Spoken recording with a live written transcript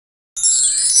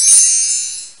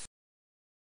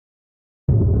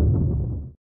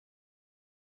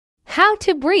How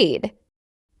to breed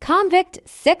convict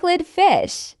cichlid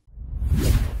fish.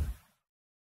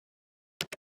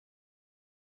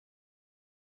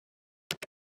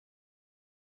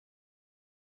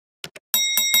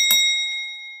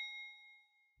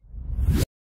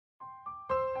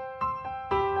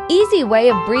 Easy way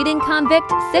of breeding convict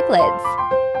cichlids.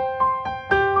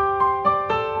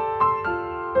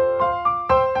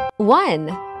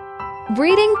 1.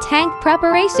 Breeding tank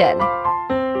preparation.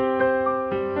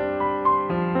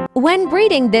 When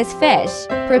breeding this fish,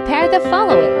 prepare the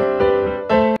following: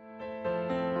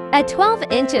 a 12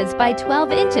 inches by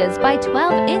 12 inches by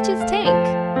 12 inches tank,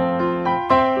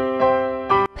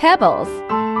 pebbles,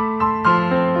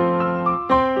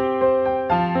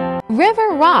 river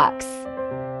rocks,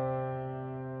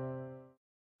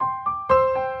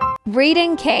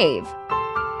 breeding cave,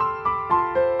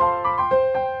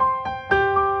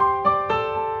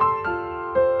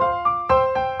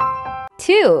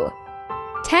 two.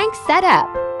 Tank setup.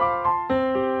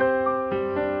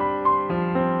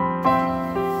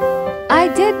 I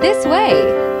did this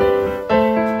way.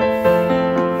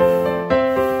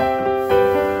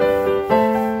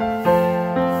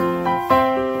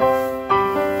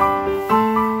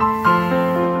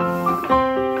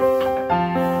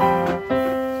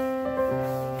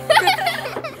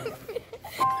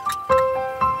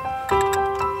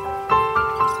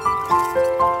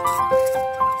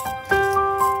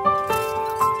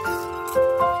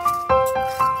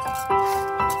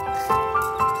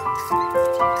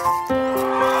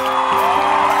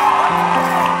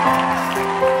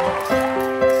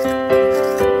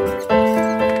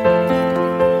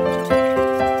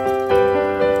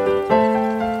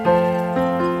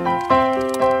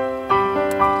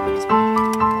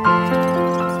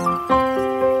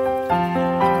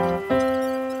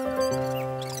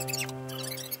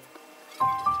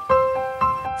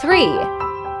 Three.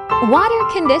 Water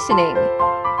conditioning.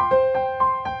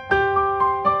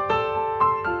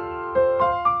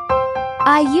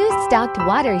 I used stocked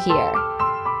water here.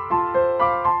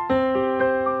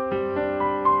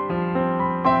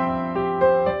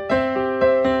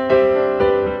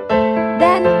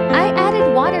 Then I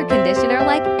added water conditioner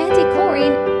like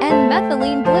anti-chlorine and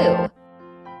methylene blue.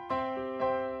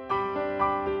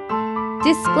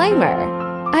 Disclaimer: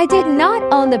 I did not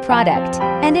own the product,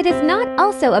 and it is not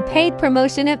also a paid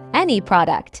promotion of any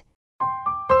product.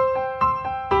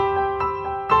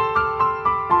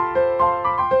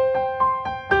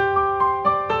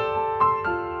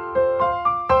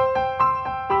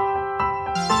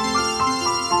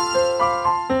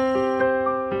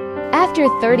 After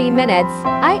 30 minutes,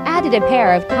 I added a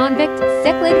pair of convict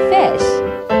cichlid fish.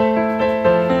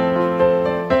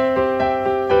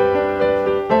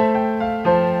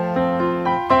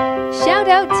 Shout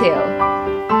out to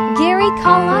Gary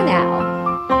Colanow.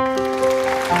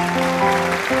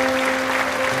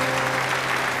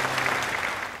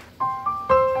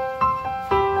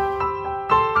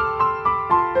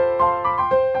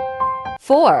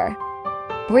 Four.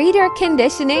 Breeder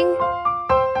conditioning.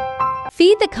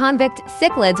 Feed the convict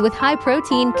cichlids with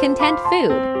high-protein content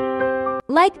food,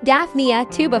 like Daphnia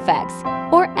tubifex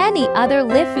or any other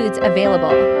live foods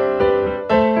available.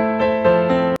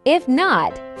 If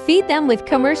not, feed them with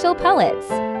commercial pellets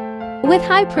with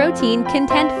high-protein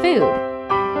content food.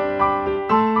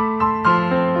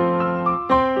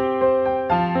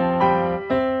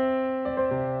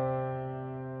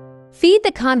 Feed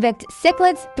the convict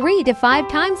cichlids 3 to 5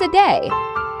 times a day.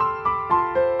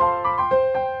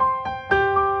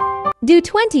 Do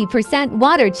 20%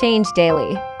 water change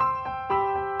daily.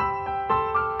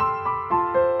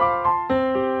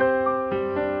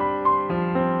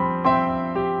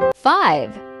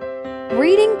 Five.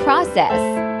 Breeding process.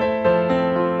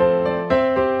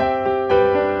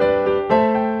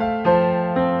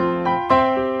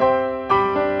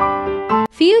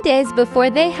 Few days before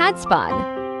they had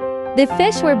spawn, the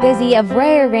fish were busy of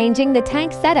rearranging the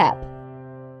tank setup.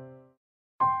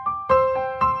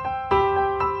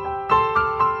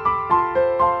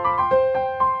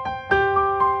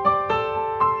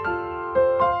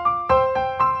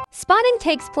 Spawning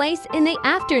takes place in the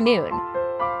afternoon,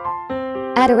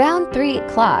 at around 3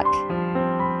 o'clock.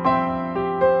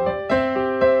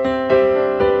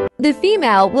 The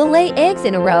female will lay eggs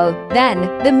in a row, then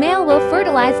the male will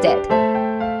fertilize it.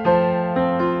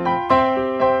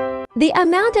 The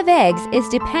amount of eggs is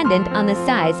dependent on the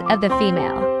size of the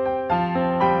female.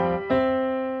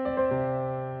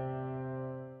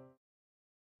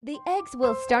 The eggs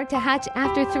will start to hatch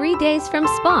after 3 days from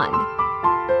spawn.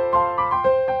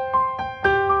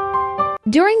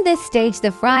 During this stage,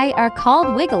 the fry are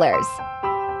called wigglers.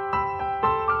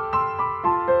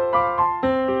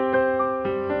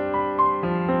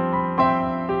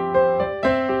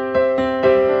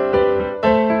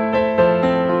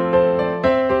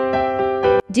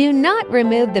 Do not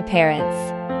remove the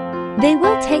parents. They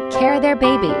will take care of their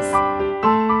babies.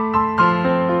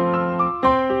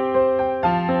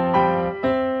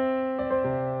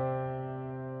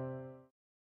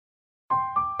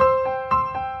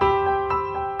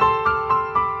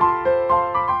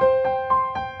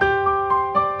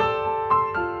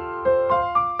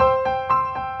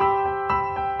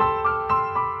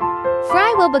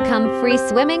 Fry will become free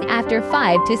swimming after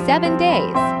 5 to 7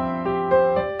 days.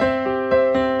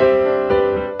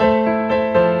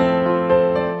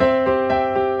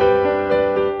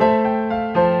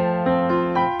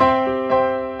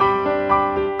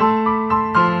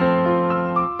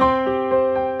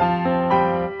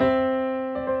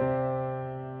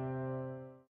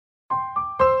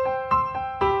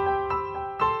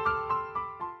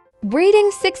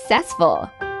 Breeding successful.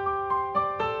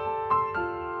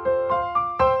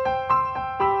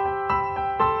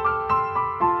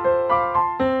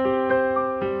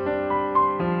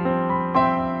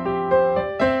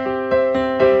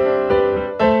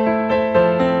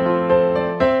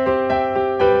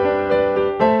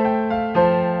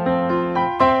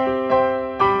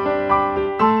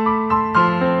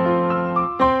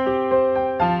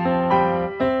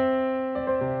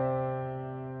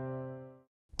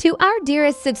 To our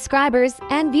dearest subscribers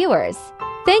and viewers,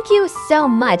 thank you so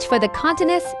much for the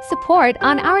continuous support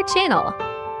on our channel.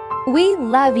 We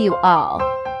love you all.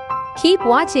 Keep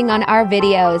watching on our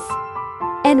videos.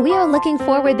 And we are looking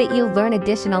forward that you learn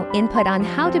additional input on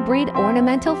how to breed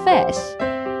ornamental fish.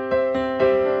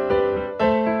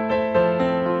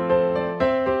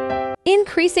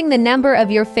 Increasing the number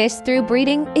of your fish through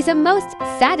breeding is a most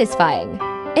satisfying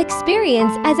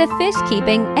experience as a fish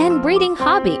keeping and breeding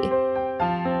hobby.